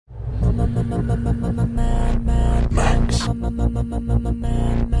Max.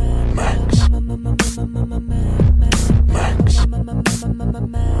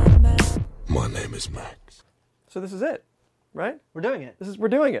 My name is Max. So this is it, right? We're doing it. We're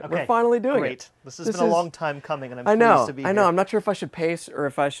doing it. Okay. We're finally doing Great. it. This has been a long time coming, and I'm I pleased know. to be I here. know. I'm not sure if I should pace or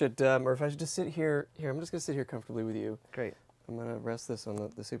if I should just sit here. Here, I'm just gonna sit here comfortably with you. Great. I'm gonna rest this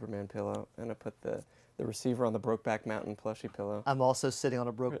on the Superman pillow, and I put the receiver on the Brokeback Mountain plushy pillow. I'm also sitting on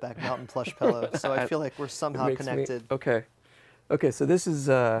a Brokeback Mountain plush pillow, so I feel like we're somehow It makes me- connected. Okay. Okay. So this is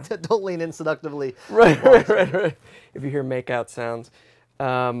Don't lean in seductively. right. If you hear make-out sounds,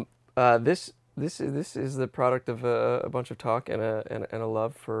 this is the product of a bunch of talk and a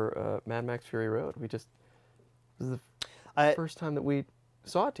love for Mad Max Fury Road. This is the first time that we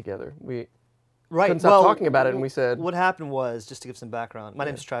saw it together. We couldn't stop talking about it, and we said, What happened was, just to give some background, my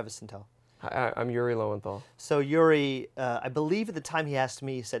name is Travis Sintel. I'm Yuri Lowenthal. So Yuri, I believe at the time he asked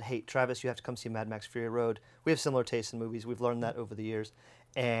me, he said, hey, Travis, you have to come see Mad Max Fury Road. We have similar tastes in movies. We've learned that over the years.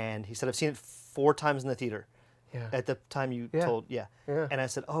 And he said, I've seen it 4 times in the theater. Yeah. At the time you told, Yeah. And I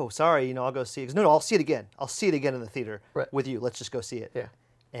said, oh, sorry, I'll go see it. He goes, no, I'll see it again. I'll see it again in the theater with you. Let's just go see it. Yeah.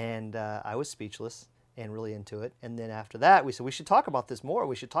 And I was speechless and really into it. And then after that, we said, we should talk about this more.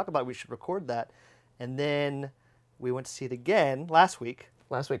 We should record that. And then we went to see it again last week.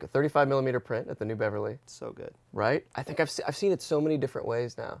 Last week, a 35 millimeter print at the New Beverly. So good. Right? I think I've seen it so many different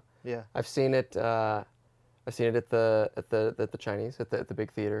ways now. Yeah. I've seen it at the Chinese at the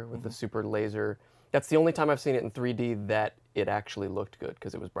big theater with the super laser. That's the only time I've seen it in 3D that it actually looked good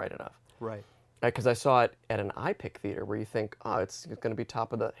because it was bright enough. Right. Because I saw it at an iPic theater where you think, oh, it's going to be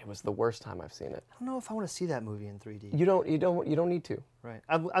top of the. It was the worst time I've seen it. I don't know if I want to see that movie in 3D. You don't need to. Right.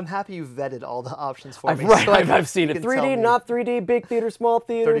 I'm happy you vetted all the options for me. Right. so I've seen it. you can tell 3D, me. not 3D, big theater, small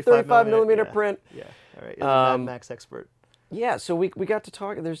theater, 35 millimeter yeah. print. Yeah. All right. You're the Mad Max expert. Yeah. So we got to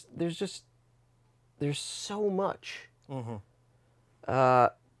talk. There's so much in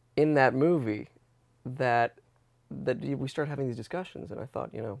that movie that we started having these discussions, and I thought,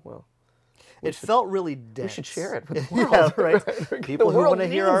 well. It felt really dense. We should share it with the world. Yeah, right. People who want to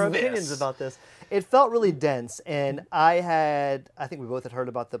hear our needs opinions this. about this. It felt really dense, and I think we both had heard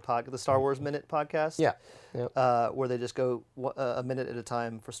about the Star Wars Minute podcast. Yeah. Where they just go a minute at a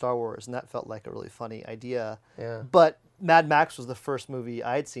time for Star Wars, and that felt like a really funny idea. Yeah. But Mad Max was the first movie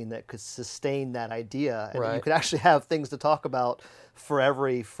I had seen that could sustain that idea, and Right. you could actually have things to talk about for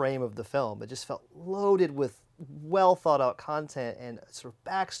every frame of the film. It just felt loaded with well thought out content and sort of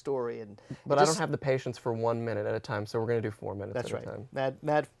backstory But I don't have the patience for 1 minute at a time, so we're going to do 4 minutes That's at right. a time.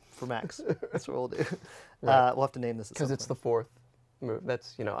 Mad for Max. That's what we'll do. Right. We'll have to name this Because it's the 4th movie.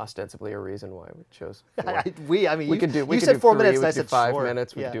 That's ostensibly a reason why we chose 4. we could do. We you could said do 4 3, minutes. we And I could do said 5 short.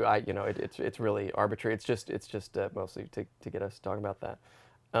 minutes. We Yeah. could do. It's really arbitrary. It's just mostly to get us talking about that.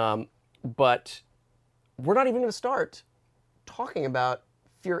 But we're not even going to start talking about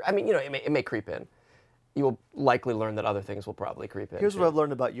Fury. I mean, it may creep in. You will likely learn that other things will probably creep in. Here's what I've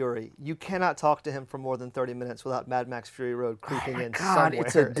learned about Yuri. You cannot talk to him for more than 30 minutes without Mad Max Fury Road creeping in God, somewhere.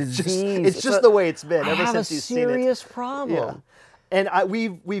 it's a disease. It's just the way it's been I ever have since a you've seen it. serious problem. Yeah.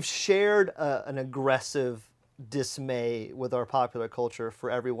 And we've shared an aggressive dismay with our popular culture for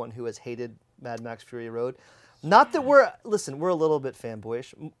everyone who has hated Mad Max Fury Road. Not that we're a little bit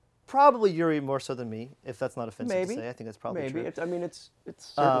fanboyish. Probably Yuri more so than me, if that's not offensive to say. I think that's probably true. It's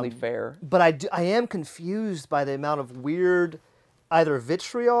certainly fair. But I am confused by the amount of weird, either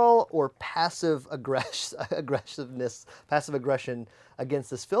vitriol or passive aggression against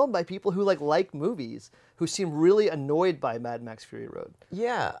this film by people who like movies, who seem really annoyed by Mad Max Fury Road.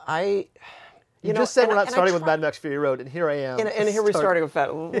 Yeah, You just said we're not starting with Mad Max Fury Road, and here I am. And here we're starting with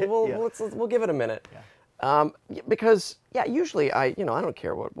that. We'll give it a minute. Yeah. Because usually I don't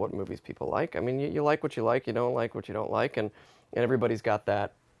care what movies people like. I mean, you like what you like, you don't like what you don't like, and everybody's got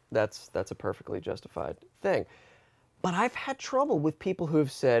that. That's a perfectly justified thing. But I've had trouble with people who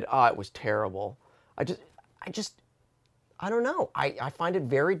have said, it was terrible. I don't know. I find it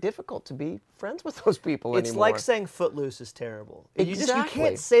very difficult to be friends with those people It's anymore. like saying Footloose is terrible. Exactly. You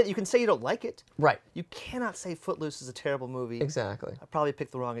can't say that. You can say you don't like it. Right. You cannot say Footloose is a terrible movie. Exactly. I probably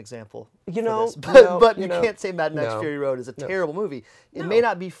picked the wrong example. You know, for this. But you you know, can't say Mad Max no, Fury Road is a terrible movie. It No. may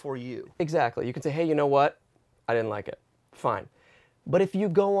not be for you. Exactly. You can say, hey, you know what? I didn't like it. Fine. But if you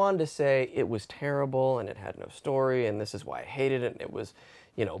go on to say it was terrible and it had no story and this is why I hated it and it was,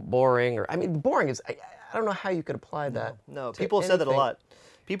 boring, or boring is, I don't know how you could apply that. No, to people have said that a anything. lot.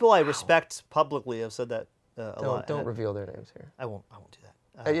 People I respect publicly have said that a lot. Don't reveal their names here. I won't do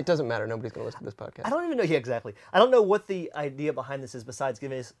that. It doesn't matter. Nobody's going to listen to this podcast. I don't even know. Yeah, exactly. I don't know what the idea behind this is besides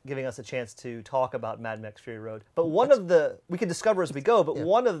giving us a chance to talk about Mad Max Fury Road. But we can discover as we go. But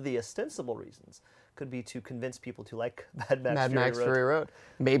one of the ostensible reasons could be to convince people to like Mad Max Fury Road.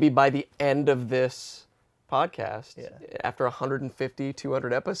 Maybe by the end of this podcast, after 150,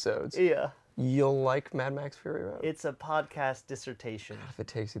 200 episodes, you'll like Mad Max Fury Road. It's a podcast dissertation. If it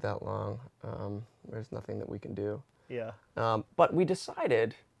takes you that long, there's nothing that we can do. Yeah. But we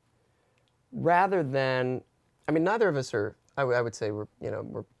decided, rather than, I mean, neither of us are. I would say we're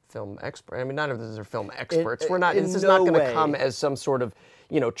film experts. I mean, none of us are film experts. We're not. This is not going to come as some sort of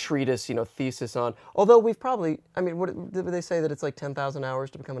treatise, thesis on. Although we've probably, I mean, what did they say that it's like 10,000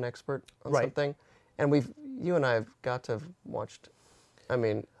 hours to become an expert on something? And you and I have got to have watched. I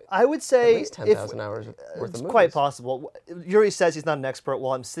mean, I would say at least 10,000 hours worth of movies. It's quite possible. Yuri says he's not an expert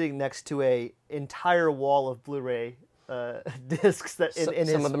while I'm sitting next to a entire wall of Blu-ray discs that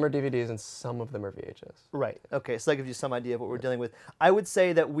some of them are DVDs and some of them are VHS. Right. Okay. So that gives you some idea of what we're dealing with. I would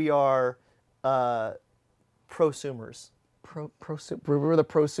say that we are prosumers. We're the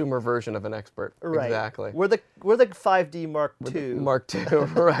prosumer version of an expert. Right. Exactly. We're the 5D Mark II. Mark II.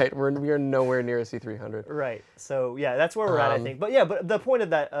 Right. We are nowhere near a C300. Right. So yeah, that's where we're at, I think. But yeah, but the point of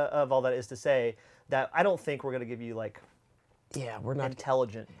that of all that is to say that I don't think we're going to give you we're not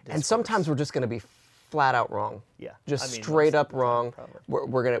intelligent discourse. And sometimes we're just going to be flat out wrong. Yeah. Just straight up wrong.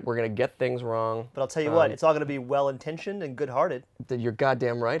 We're gonna get things wrong. But I'll tell you what, it's all gonna be well intentioned and good hearted. You're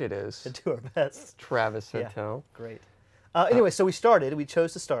goddamn right it is. To do our best. Travis Hittel. Great. Anyway, so we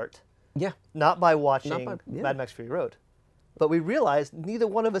chose to start. Yeah. Not by watching Mad Max Fury Road. But we realized neither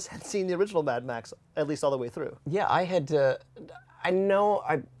one of us had seen the original Mad Max, at least all the way through. Yeah, I had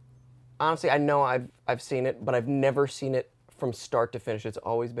honestly I know I've seen it, but I've never seen it from start to finish. It's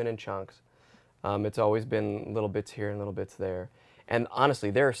always been in chunks. It's always been little bits here and little bits there. And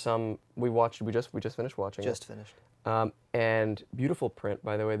honestly, there are some we just finished watching. Just finished. And beautiful print,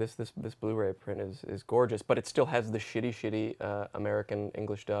 by the way. This Blu-ray print is gorgeous, but it still has the shitty American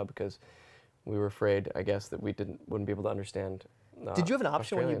English dub because we were afraid, I guess, that we wouldn't be able to understand. Did you have an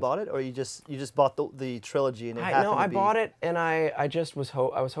option when you bought it, or you just bought the trilogy and it happened to be? I bought it and I just was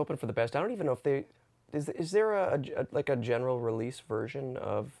hoping for the best. I don't even know if they. Is there a general release version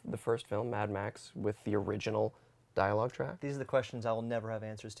of the first film, Mad Max, with the original dialogue track? These are the questions I will never have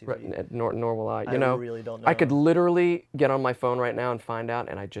answers to. Right, nor will I. I really don't know. I could literally get on my phone right now and find out,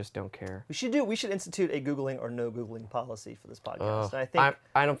 and I just don't care. We should institute a Googling or no Googling policy for this podcast.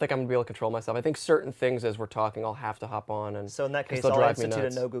 I don't think I'm gonna be able to control myself. I think certain things as we're talking, I'll have to hop on and. So in that case, I'll institute a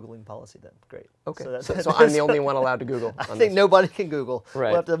no Googling policy then. Great. Okay. So I'm the only one allowed to Google. I think nobody can Google.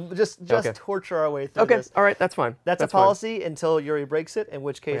 Right. We'll have to just torture our way through this. Okay. All right. That's fine. That's a policy until Yuri breaks it, in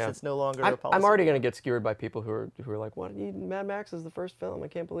which case it's no longer a policy. I'm already gonna get skewered by people who are like, what? Mad Max is the first film. I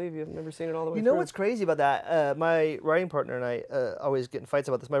can't believe you've never seen it all the way through. You know what's crazy about that? My writing partner and I always get in fights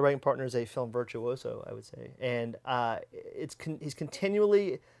about this. My writing partner is a film virtuoso, I would say, and he's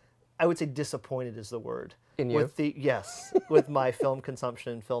continually, I would say, disappointed is the word. In you? With my film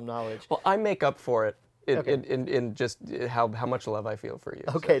consumption and film knowledge. Well, I make up for it in just how much love I feel for you.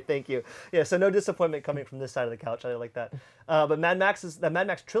 Okay, thank you. Yeah, so no disappointment coming from this side of the couch. I like that. But the Mad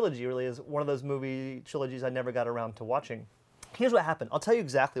Max trilogy really is one of those movie trilogies I never got around to watching. Here's what happened. I'll tell you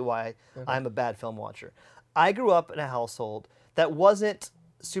exactly why I'm a bad film watcher. I grew up in a household that wasn't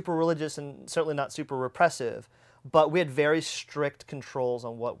super religious and certainly not super repressive, but we had very strict controls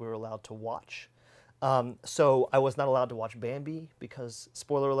on what we were allowed to watch. So I was not allowed to watch Bambi because,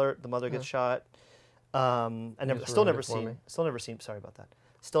 spoiler alert, the mother gets shot. Still never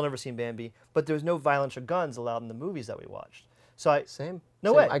seen Bambi, but there was no violence or guns allowed in the movies that we watched. So Same.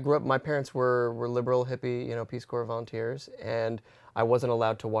 way. I grew up. My parents were liberal, hippie, Peace Corps volunteers, and I wasn't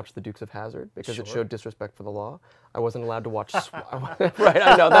allowed to watch The Dukes of Hazzard because it showed disrespect for the law. I wasn't allowed to watch. Right,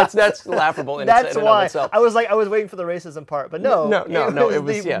 I know that's laughable. That's in why and of itself. I was waiting for the racism part, but no, it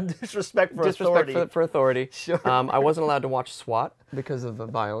was disrespect for authority. For authority. Sure. I wasn't allowed to watch SWAT because of the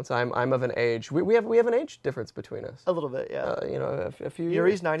violence. I'm of an age. We have an age difference between us. A little bit, yeah. A few years.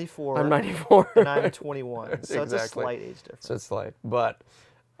 Yuri's 94. I'm 94. And I'm 21. So Exactly. it's a slight age difference. So it's slight, but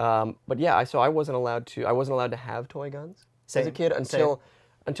yeah. So I wasn't allowed to have toy guns as a kid until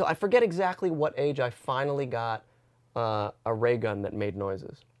I forget exactly what age I finally got a ray gun that made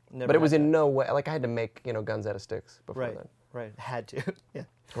noises. But it was in no way, I had to make guns out of sticks before then. Right. Had to. Yeah.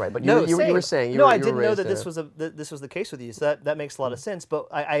 Right, but No, you same. were saying no, were, I you were didn't know raised that in this a- was this was the case with you. So that makes a lot of sense. But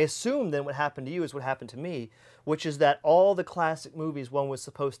I assume then what happened to you is what happened to me, which is that all the classic movies one was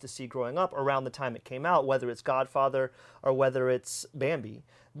supposed to see growing up around the time it came out, whether it's Godfather or whether it's Bambi,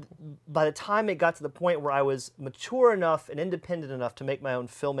 by the time it got to the point where I was mature enough and independent enough to make my own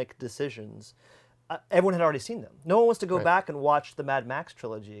filmic decisions, everyone had already seen them. No one wants to go Right. back and watch the Mad Max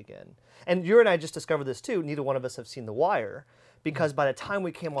trilogy again. And you and I just discovered this too. Neither one of us have seen The Wire, because by the time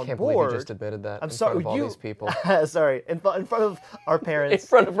we came on Can't board, believe you just admitted that I'm in sorry, front of all you, these people. sorry, in front of our In parents.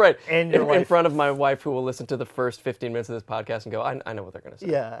 front of And your in wife. front of my wife, who will listen to the first 15 minutes of this podcast and go, I know what they're going to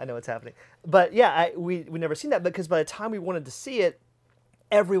say. Yeah, I know what's happening. But yeah, we never seen that, because by the time we wanted to see it,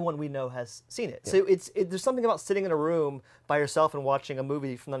 everyone we know has seen it. So there's something about sitting in a room by yourself and watching a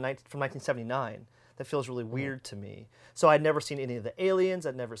movie from 1979 that feels really weird to me. So I'd never seen any of the Aliens.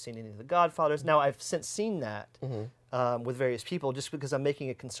 I'd never seen any of the Godfathers. Now I've since seen that with various people, just because I'm making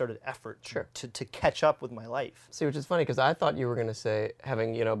a concerted effort to catch up with my life. See, which is funny because I thought you were going to say,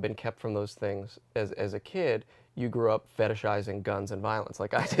 having been kept from those things as a kid, you grew up fetishizing guns and violence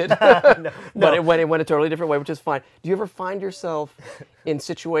like I did. But it went a totally different way, which is fine. Do you ever find yourself in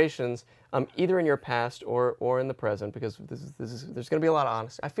situations, either in your past or in the present, because there's going to be a lot of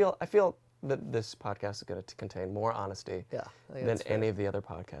honesty. I feel that this podcast is going to contain more honesty I think than that's fair. any of the other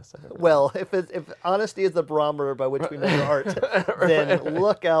podcasts I've ever done. Well, if honesty is the barometer by which we measure art, then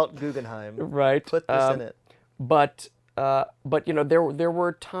look out, Guggenheim. Right. Put this in it. But there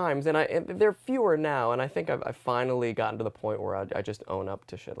were times, and they're fewer now, and I think I've finally gotten to the point where I just own up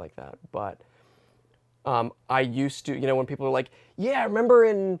to shit like that. But I used to, when people are like, yeah, remember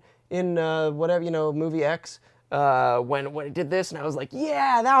in whatever, movie X, when it did this, and I was like,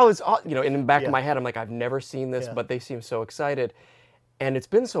 yeah, that was, in the back of my head, I'm like, I've never seen this, but they seem so excited. And it's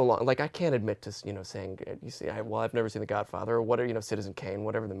been so long, like I can't admit to, saying, I've never seen The Godfather, or whatever, Citizen Kane,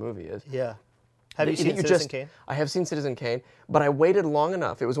 whatever the movie is. Yeah. Have you seen Citizen Kane? I have seen Citizen Kane, but I waited long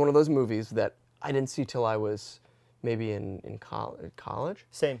enough. It was one of those movies that I didn't see till I was maybe in college.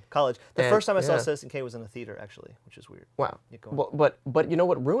 Same, college. The And- first time I saw yeah. Citizen Kane was in a theater, actually, which is weird. Wow. Yeah, go on. Well, but you know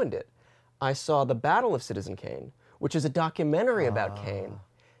what ruined it? I saw The Battle of Citizen Kane, which is a documentary about Kane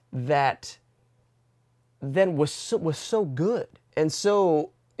that then was so good and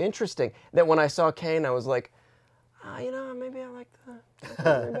so interesting that when I saw Kane, I was like, maybe I like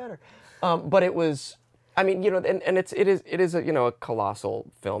the movie better. But it was, and it is a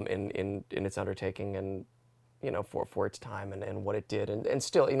colossal film in its undertaking and for its time and what it did and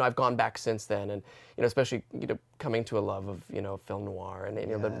still I've gone back since then and especially coming to a love of film noir and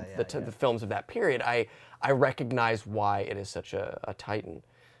the films of that period, I recognize why it is such a titan,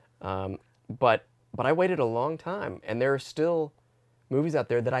 but I waited a long time, and there are still movies out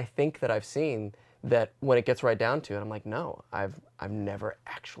there that I think that I've seen that when it gets right down to it, I'm like, no, I've never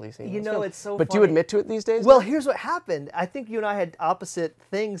actually seen this film. It's so But do you funny. admit to it these days? Well, here's what happened. I think you and I had opposite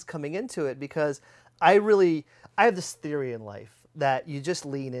things coming into it, because I have this theory in life that you just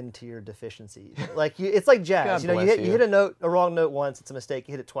lean into your deficiencies. Like it's like jazz. God You bless hit a wrong note once, it's a mistake.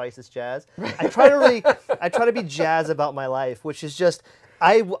 You hit it twice, it's jazz. I try to be jazz about my life, which is just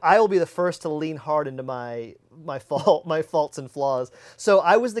I will be the first to lean hard into my faults and flaws. So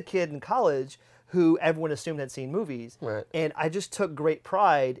I was the kid in college who everyone assumed had seen movies. Right. And I just took great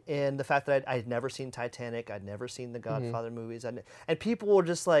pride in the fact that I'd never seen Titanic, I'd never seen the Godfather movies, and people were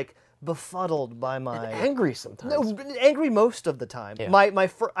just like befuddled by my... angry sometimes. No, angry most of the time. Yeah.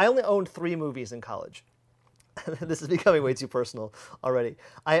 I only owned 3 movies in college. This is becoming way too personal already.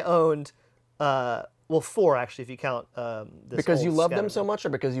 I owned... 4 actually, if you count this Because you old loved them scatter. so much, or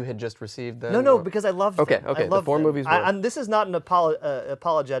because you had just received them? No, or- because I loved them. Okay, I the loved 4 them. movies were... And this is not an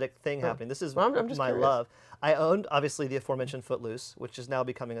apologetic thing happening. This is Well, I'm just my curious. love. I owned, obviously, the aforementioned Footloose, which is now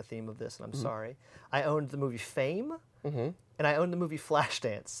becoming a theme of this, and I'm Mm-hmm. sorry. I owned the movie Fame, and I owned the movie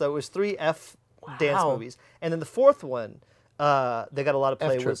Flashdance. So it was 3 F dance Wow. movies. And then the 4th one, they got a lot of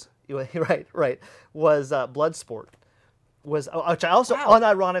play, F-Troop. was Bloodsport. Which I also Wow.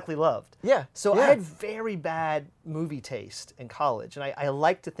 unironically loved. Yeah, So yeah. I had very bad movie taste in college, and I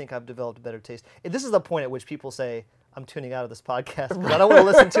like to think I've developed a better taste. This is the point at which people say, I'm tuning out of this podcast because I don't want to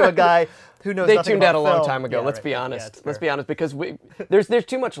listen to a guy who knows They nothing tuned about out a long film. time ago. Yeah, Let's right. be Yeah, honest. it's Let's fair. be honest, because there's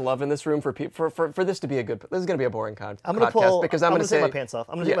too much love in this room for this to be a good. This is going to be a boring podcast. I'm going to pull. because I'm going going to to take say my pants off.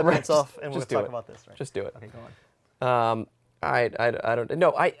 I'm going to take my pants off, and we're going just to do talk it. about this. Right? Just do it. Okay, go on. I don't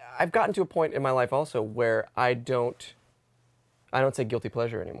know. I've gotten to a point in my life also where I don't say guilty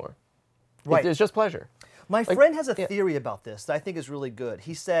pleasure anymore. Right. It's just pleasure. My friend has a theory about this that I think is really good.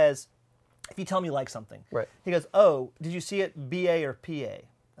 He says, if you tell me you like something, Right. he goes, oh, did you see it BA or PA?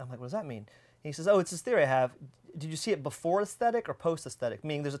 I'm like, what does that mean? And he says, oh, it's this theory I have. did you see it before aesthetic or post aesthetic?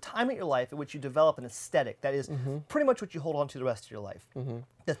 Meaning there's a time in your life at which you develop an aesthetic that is pretty much what you hold on to the rest of your life.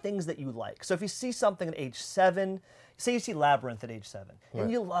 The things that you like. So if you see something at age 7, say you see Labyrinth at age 7,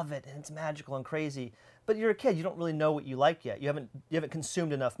 and you love it and it's magical and crazy, but you're a kid, you don't really know what you like yet. You haven't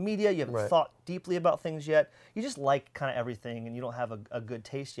consumed enough media, you haven't thought deeply about things yet. You just like kind of everything and you don't have a good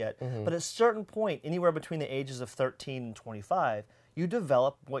taste yet. But at a certain point, anywhere between the ages of 13 and 25, you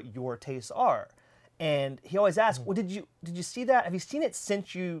develop what your tastes are. And he always asks, well, did you see that? Have you seen it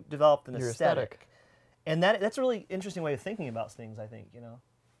since you developed an aesthetic? And that's a really interesting way of thinking about things, I think, you know.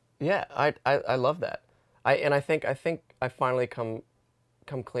 Yeah, I love that. I think I finally come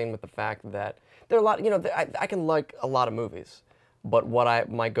clean with the fact that there are a lot, you know, I can like a lot of movies, but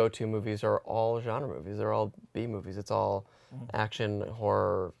my go-to movies are all genre movies. They're all B movies. It's all action,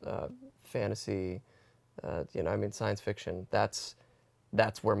 horror, fantasy, you know, I mean, science fiction. That's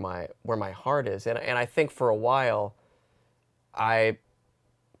where my heart is. And I think for a while, I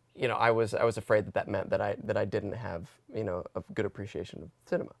was afraid that meant that I didn't have, you know, a good appreciation of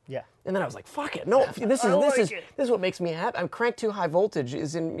cinema. Yeah. And then I was like, fuck it. No, this is what makes me happy. I'm Crank 2 High Voltage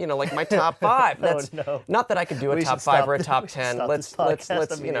is in, you know, like my top 5. That's not that I could do a top 5 or a top 10. Let's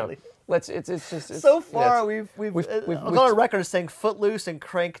you know, it's just so far we've gone on record as saying Footloose and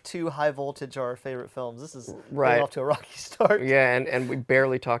Crank 2 High Voltage are our favorite films. This is getting off to a rocky start. Yeah, and we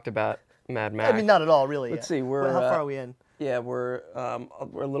barely talked about Mad Max. I mean, not at all, really. Let's see, how far are we in? Yeah, we're a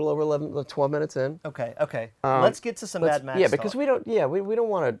little over 12 minutes in. Okay. Let's get to some Mad Max. Yeah, because we don't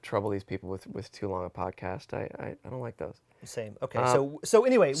want to trouble these people with too long a podcast. I don't like those. Same. Okay. So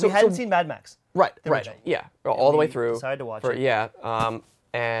anyway, we hadn't seen Mad Max. Right. Yeah. All the way through. Decided to watch it. Yeah.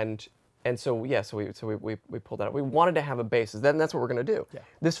 And so we pulled that out. We wanted to have a basis. Then that's what we're going to do. Yeah.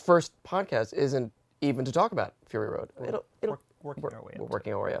 This first podcast isn't even to talk about Fury Road. We're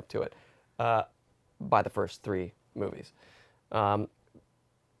working our way up to it. By the first 3 movies. Let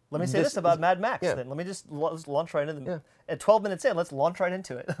me say this about Mad Max then. Let's launch right into them. At 12 minutes in, let's launch right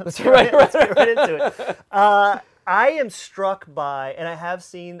into it. Let's get right into it. I am struck by, and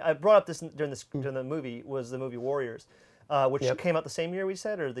I brought up this during the movie, was the movie Warriors, which came out the same year we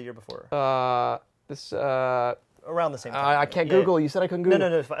said, or the year before? Around the same time. I can't Google. You said I couldn't Google.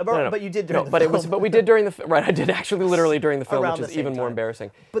 No, it's fine. But you did during the film. But we did during the right. I did actually literally during the film, which is even more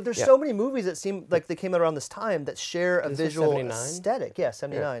embarrassing. But there's so many movies that seem like they came out around this time that share a visual aesthetic. Yeah,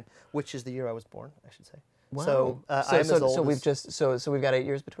 79, which is the year I was born, I should say. Wow. So I'm as old so we've just so we've got 8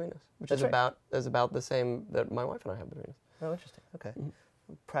 years between us, which is right. about the same that my wife and I have between us. Oh, interesting. Okay,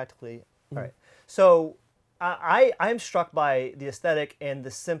 practically. All right. So I'm struck by the aesthetic and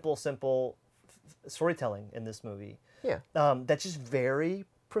the simple storytelling in this movie. Yeah. That's just very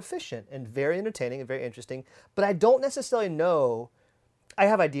proficient and very entertaining and very interesting. But I don't necessarily know. I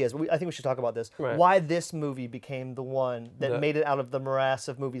have ideas. I think we should talk about this. Right. Why this movie became the one that made it out of the morass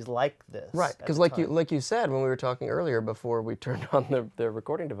of movies like this. Right. Because like you said when we were talking earlier before we turned on the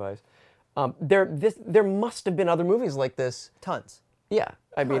recording device, there must have been other movies like this. Tons. Yeah.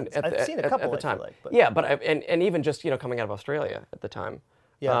 I mean, I've seen a couple at the time. I feel like, but. Yeah, but and even just coming out of Australia at the time.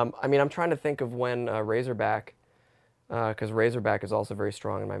 Yeah. I mean, I'm trying to think of when Razorback, because Razorback is also very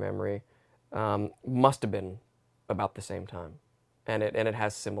strong in my memory, must have been about the same time, and it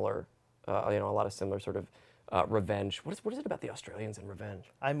has similar, a lot of similar sort of revenge. What is it about the Australians and revenge?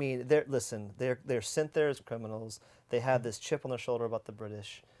 I mean, they're sent there as criminals. They have this chip on their shoulder about the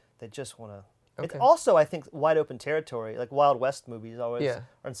British. They just want to. Okay. It's also, I think, wide open territory. Like Wild West movies always are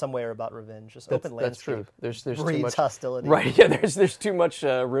in some way about revenge. Just open landscape. That's true. There's breeds too much hostility. Right. Yeah. There's too much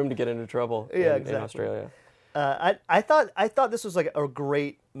room to get into trouble. In Australia. I thought this was like a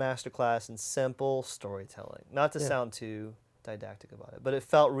great masterclass in simple storytelling. Not to sound too didactic about it, but it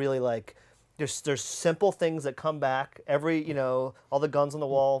felt really like there's simple things that come back. All the guns on the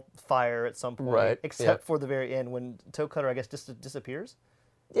wall fire at some point, right? Except for the very end when Toe Cutter, I guess, disappears.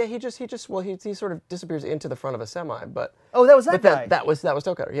 Yeah, he sort of disappears into the front of a semi, but that was that guy. That was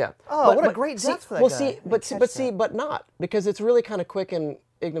Toe Cutter, yeah. Oh, what a great death for that guy. But not because it's really kind of quick and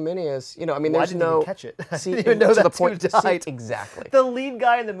ignominious. I mean, I there's didn't even catch it. I see, didn't even know that the point died. Exactly. The lead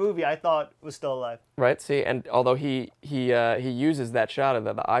guy in the movie, I thought, was still alive. Right. See, and although he uses that shot of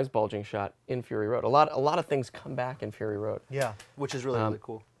the eyes bulging shot in Fury Road, a lot of things come back in Fury Road. Yeah, which is really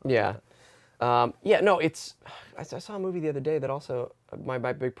cool. Yeah. It's. I saw a movie the other day that also my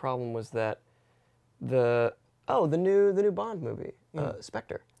big problem was that the new Bond movie,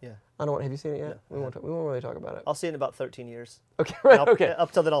 Spectre. Yeah. I don't. Have you seen it yet? Yeah, we won't really talk about it. I'll see it in about 13 years. Okay. Right. Okay.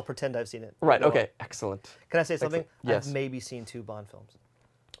 Up till then, I'll pretend I've seen it. Right. Okay. Excellent. Can I say something? Yes. I've maybe seen 2 Bond films.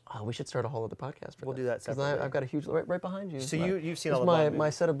 Oh, we should start a whole other podcast. We'll do that separately. Because I've got a huge right behind you. So you've seen all the my Bond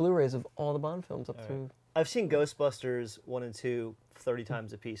movies. set of Blu-rays of all the Bond films up through I've seen Ghostbusters 1 and 2 30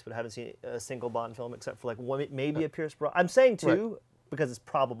 times a piece, but I haven't seen a single Bond film except for like one, maybe a Pierce Brosnan. I'm saying 2 because it's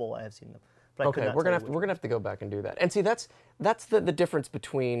probable I have seen them. But I could not we're tell gonna you have we're gonna have to go back and do that. And see, that's the difference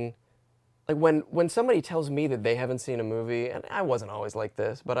between, like, when somebody tells me that they haven't seen a movie, and I wasn't always like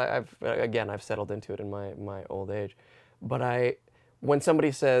this, but I've settled into it in my old age. But when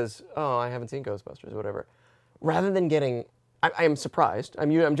somebody says, "Oh, I haven't seen Ghostbusters," or whatever, rather than getting, I am surprised.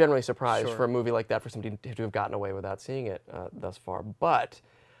 I'm generally surprised Sure. for a movie like that for somebody to have gotten away without seeing it thus far. But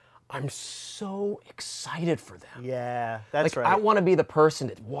I'm so excited for them. Yeah, that's Like, right. I want to be the person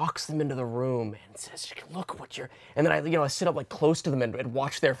that walks them into the room and says, "Look what you're," and then I sit up like close to them and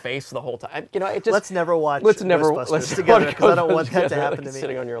watch their face the whole time. It just Let's never watch Ghostbusters Ghostbusters together because I don't want that to happen to me.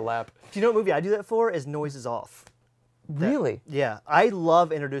 Sitting on your lap. Do you know what movie I do that for? Is Noises Off. Really? Yeah, I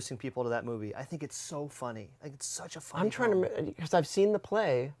love introducing people to that movie. I think it's so funny. Like, it's such a funny I'm trying film. to, because I've seen the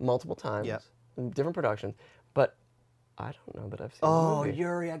play multiple times Yeah. in different productions, but I don't know that I've seen Oh, the movie.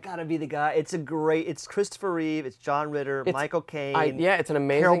 Yuri, I gotta be the guy. It's Christopher Reeve, it's John Ritter, Michael Caine. It's an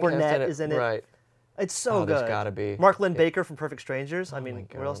amazing Carol cast Burnett in is in it. Right, It's so Oh, good. there's gotta be. Mark Lynn Baker from Perfect Strangers. I mean, my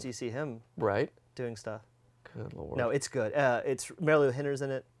where else God. do you see him right. doing stuff? Good Lord. No, it's good. It's Mary Lou Henner's in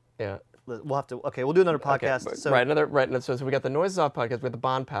it. Yeah. We'll have to. Okay, we'll do another podcast. Okay, so, right. So we got the Noises Off podcast. We got the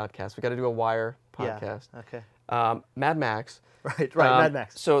Bond podcast. We got to do a Wire yeah, podcast. okay. Mad Max. Right. Mad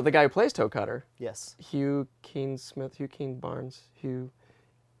Max. So the guy who plays Toe Cutter, Yes. Hugh Keen Barnes,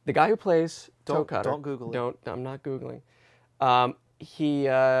 the guy who plays Toe Don't- Cutter. don't Google it. I'm not googling.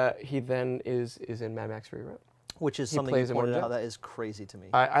 He then is in Mad Max Fury Road. Which is something you plays pointed Immortan out Joe. that is crazy to me.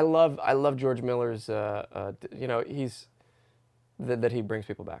 I love George Miller's. He's that he brings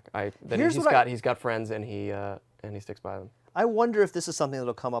people back. Here's what I- He's got friends and he sticks by them. I wonder if this is something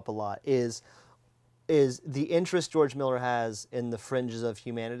that'll come up a lot. Is the interest George Miller has in the fringes of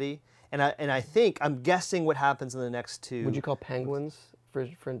humanity, and I think I'm guessing what happens in the next two. Would you call penguins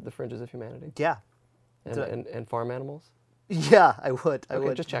the fringes of humanity? Yeah. And farm animals? Yeah, I would. I Okay,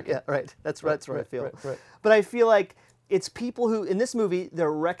 would. just checking. Yeah, right. That's where I feel. Right. But I feel like it's people who, in this movie,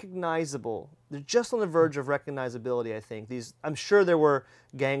 they're recognizable. They're just on the verge of recognizability, I think. I'm sure there were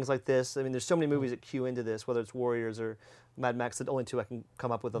gangs like this. I mean, there's so many movies that cue into this, whether it's Warriors or Mad Max, the only two I can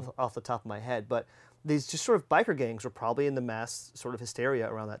come up with off the top of my head. But these just sort of biker gangs were probably in the mass sort of hysteria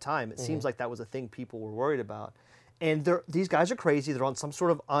around that time. It seems like that was a thing people were worried about. And these guys are crazy. They're on some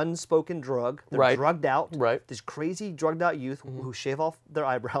sort of unspoken drug. They're Right. drugged out. Right. These crazy drugged out youth who shave off their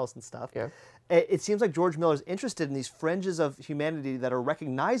eyebrows and stuff. Yeah. It seems like George Miller's interested in these fringes of humanity that are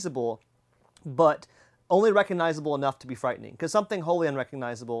recognizable, but only recognizable enough to be frightening. Because something wholly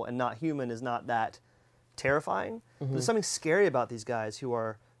unrecognizable and not human is not that terrifying. There's something scary about these guys who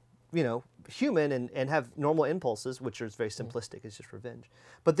are, human and have normal impulses, which are very simplistic. It's just revenge.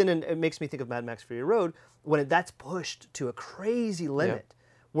 But then it makes me think of Mad Max Fury Road when that's pushed to a crazy limit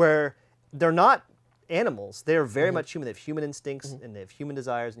where they're not animals. They're very much human. They have human instincts and they have human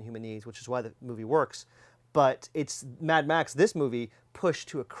desires and human needs, which is why the movie works. But it's Mad Max, this movie, pushed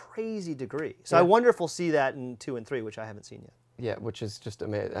to a crazy degree. So I wonder if we'll see that in 2 and 3, which I haven't seen yet. Yeah, which is just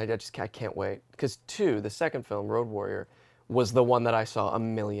amazing. I can't wait. Because 2, the second film, Road Warrior, was the one that I saw a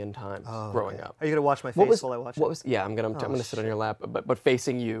million times growing up. Are you gonna watch my face while I watch it? Yeah, I'm gonna sit on your lap, but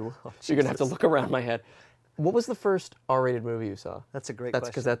facing you. So you're gonna have to look around my head. What was the first R-rated movie you saw? That's a great That's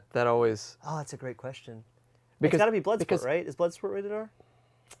question. because that always. Oh, that's a great question. Because It's got to be Bloodsport, because- right? Is Bloodsport rated R?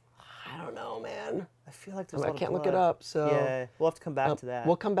 I don't know, man. I feel like there's a I lot of can't look blood. it up, so Yeah, we'll have to come back to that.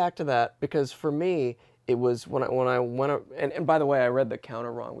 We'll come back to that because for me, it was when I went and by the way, I read the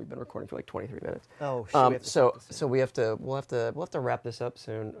counter wrong. We've been recording for like 23 minutes. Oh, shit, we have to stop this soon. So we'll have to wrap this up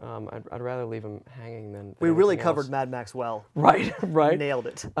soon. I'd rather leave him hanging than We really anything covered else. Mad Max well. Right. Nailed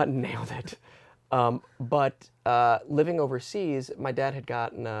it. Nailed it. But living overseas, my dad had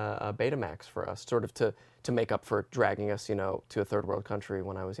gotten a Betamax for us, sort of to make up for dragging us, to a third world country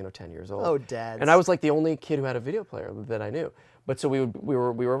when I was, 10 years old. Oh, dads. And I was like the only kid who had a video player that I knew. But so we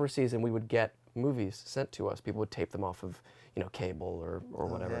were overseas and we would get movies sent to us. People would tape them off of, cable or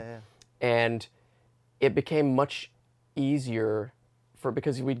whatever. yeah. And it became much easier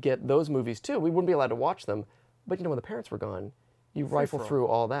because we'd get those movies too. We wouldn't be allowed to watch them, but when the parents were gone, you rifle through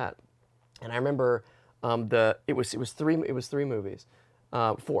all that. And I remember it was 3 movies,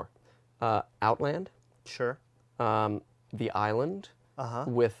 4, Outland, Sure. The Island,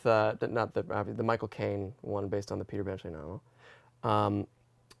 with not the Michael Caine one based on the Peter Benchley novel,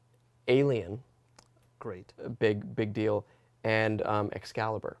 Alien, Great. big deal, and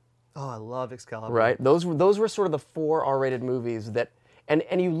Excalibur. Oh, I love Excalibur. Right, those were sort of the 4 R-rated movies that, and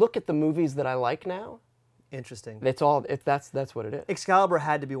you look at the movies that I like now, Interesting. It's all. That's what it is. Excalibur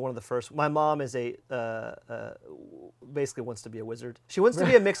had to be one of the first. My mom is basically wants to be a wizard. She wants to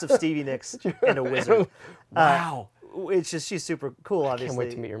be a mix of Stevie Nicks and a wizard. Wow. It's just she's super cool. Obviously, Can't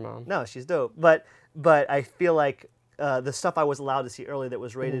wait to meet your mom. No, she's dope. But I feel like the stuff I was allowed to see early that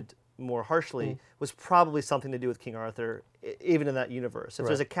was rated more harshly was probably something to do with King Arthur, even in that universe. If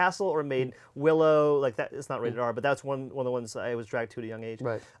there's a castle or a maiden, Willow, like that, it's not rated R, but that's one of the ones I was dragged to at a young age.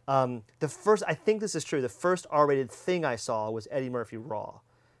 Right. The first, I think this is true. The first R-rated thing I saw was Eddie Murphy Raw.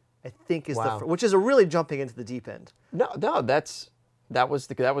 I think is which is a really jumping into the deep end. No, that was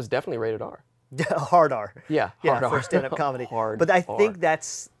definitely rated R. Hard R. Yeah, hard R. For stand-up comedy. Hard but I R. think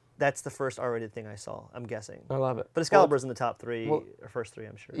that's the first R-rated thing I saw. I'm guessing. I love it. But Excalibur's in the top three, or first three,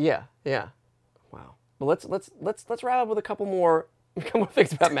 I'm sure. Yeah. Wow. Well, let's wrap up with a couple more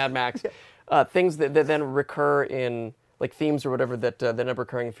things about Mad Max. Things that then recur in like themes or whatever that end up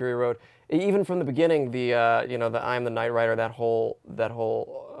recurring in Fury Road. Even from the beginning, the I am the Knight Rider, that whole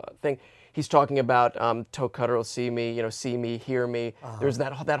thing. He's talking about Toe Cutter will see me, hear me. There's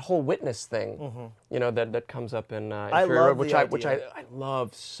that whole witness thing, that comes up in Fury Road, which I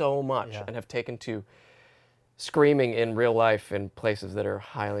love so much and have taken to screaming in real life in places that are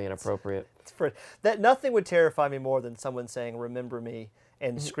highly inappropriate. That nothing would terrify me more than someone saying "Remember me"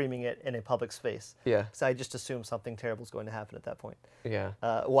 and screaming it in a public space. Yeah. Because I just assume something terrible is going to happen at that point. Yeah.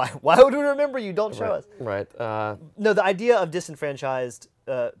 Why would we remember you? Don't show us. Right. No, the idea of disenfranchised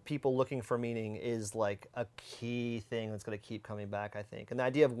people looking for meaning is like a key thing that's going to keep coming back, I think. And the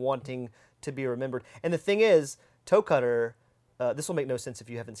idea of wanting to be remembered. And the thing is, Toe Cutter, this will make no sense if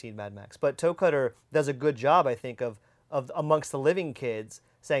you haven't seen Mad Max, but Toe Cutter does a good job, I think, of amongst the living kids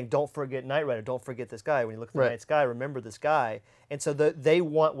saying, don't forget Knight Rider, don't forget this guy. When you look at the night sky, remember this guy. And so they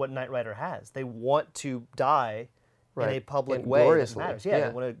want what Knight Rider has. They want to die in a public way that matters. Yeah,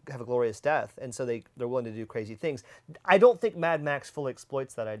 they want to have a glorious death. And so they're willing to do crazy things. I don't think Mad Max fully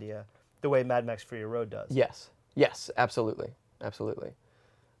exploits that idea the way Mad Max Fury Road does. Yes, absolutely. That's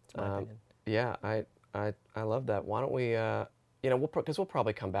my opinion. Yeah, I love that. Why don't we, because we'll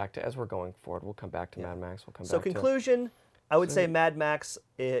probably come back to, as we're going forward, we'll come back to Mad Max. We'll come back to... So conclusion, I would say Mad Max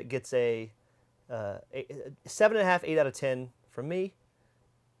gets a 7.5, 8 out of 10 from me.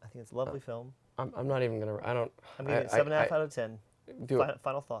 I think it's a lovely film. I'm not even going to, I don't... I'm giving it 7.5 out of 10. Do it.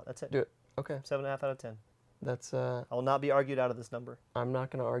 Final thought, that's it. Do it. Okay. 7.5 out of 10. That's... I will not be argued out of this number. I'm not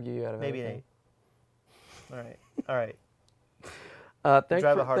going to argue you out of Maybe anything. an 8. All right.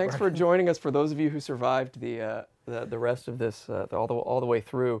 Thanks for joining us. For those of you who survived the rest of this all the way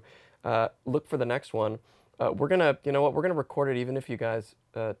through, look for the next one. We're gonna record it even if you guys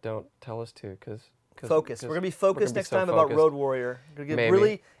don't tell us to, because we're gonna be focused next time about Road Warrior. We're gonna give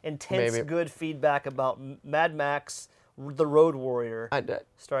really intense, good feedback about Mad Max, the Road Warrior,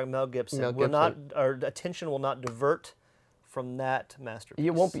 starring Mel Gibson. Our attention will not divert from that masterpiece.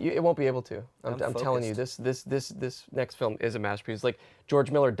 It won't be able to. I'm telling you, this next film is a masterpiece. Like George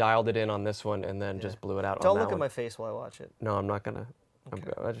Miller dialed it in on this one and then just blew it out. Don't look at my face while I watch it. No, I'm not gonna.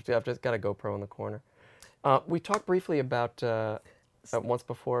 Okay. I've just got a GoPro in the corner. We talked briefly about once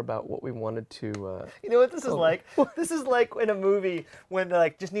before about what we wanted to. You know what this is like? This is like in a movie when they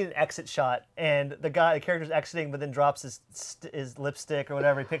like just need an exit shot, and the character's exiting, but then drops his lipstick or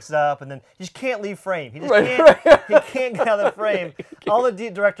whatever. He picks it up, and then he just can't leave frame. He just he can't get out of the frame. All the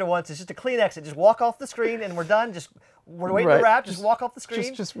director wants is just a clean exit. Just walk off the screen, and we're done. We're waiting to wrap. Just walk off the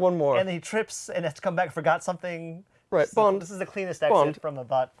screen. Just one more. And then he trips and has to come back and forgot something. Right, Bond. This is the cleanest exit from a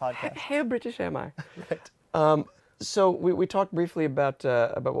podcast. How British am I? Right. So we talked briefly about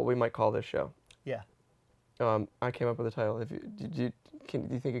what we might call this show. Yeah. I came up with a title. Do you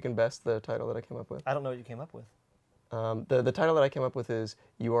think you can best the title that I came up with? I don't know what you came up with. The title that I came up with is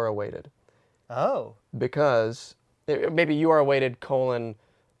You Are Awaited. Oh. Because maybe You Are Awaited :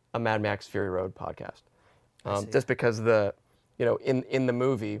 a Mad Max Fury Road podcast. Just because in the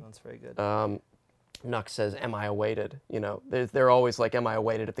movie. That's very good. Nux says, "Am I awaited?" They're always like, "Am I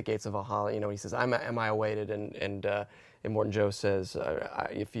awaited at the gates of Valhalla?" He says, "Am I awaited?" And Morton Joe says,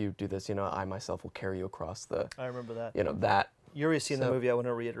 "If you do this, I myself will carry you across the." I remember that. That. You've already seen the movie. I want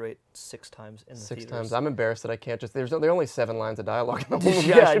to reiterate 6 times in the theaters. 6 times. I'm embarrassed that I can't just. There are only 7 lines of dialogue in the movie.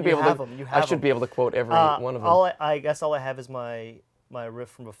 Yeah, I should be able to quote every one of them. I guess all I have is my riff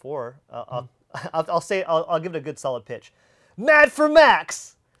from before. I'll give it a good solid pitch. Mad for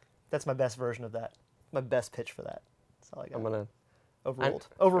Max. That's my best version of that. My best pitch for that. That's all I got. I'm gonna overruled.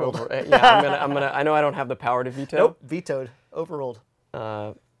 Yeah, I'm gonna. I know I don't have the power to veto. Nope, vetoed. Overruled.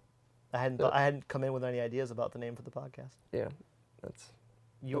 I hadn't come in with any ideas about the name for the podcast. Yeah, that's.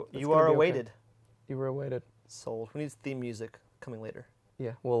 You are awaited. Okay. You were awaited. Sold. We need theme music coming later.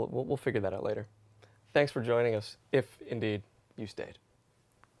 Yeah, we'll figure that out later. Thanks for joining us, if indeed you stayed.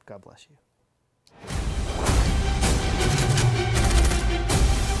 God bless you.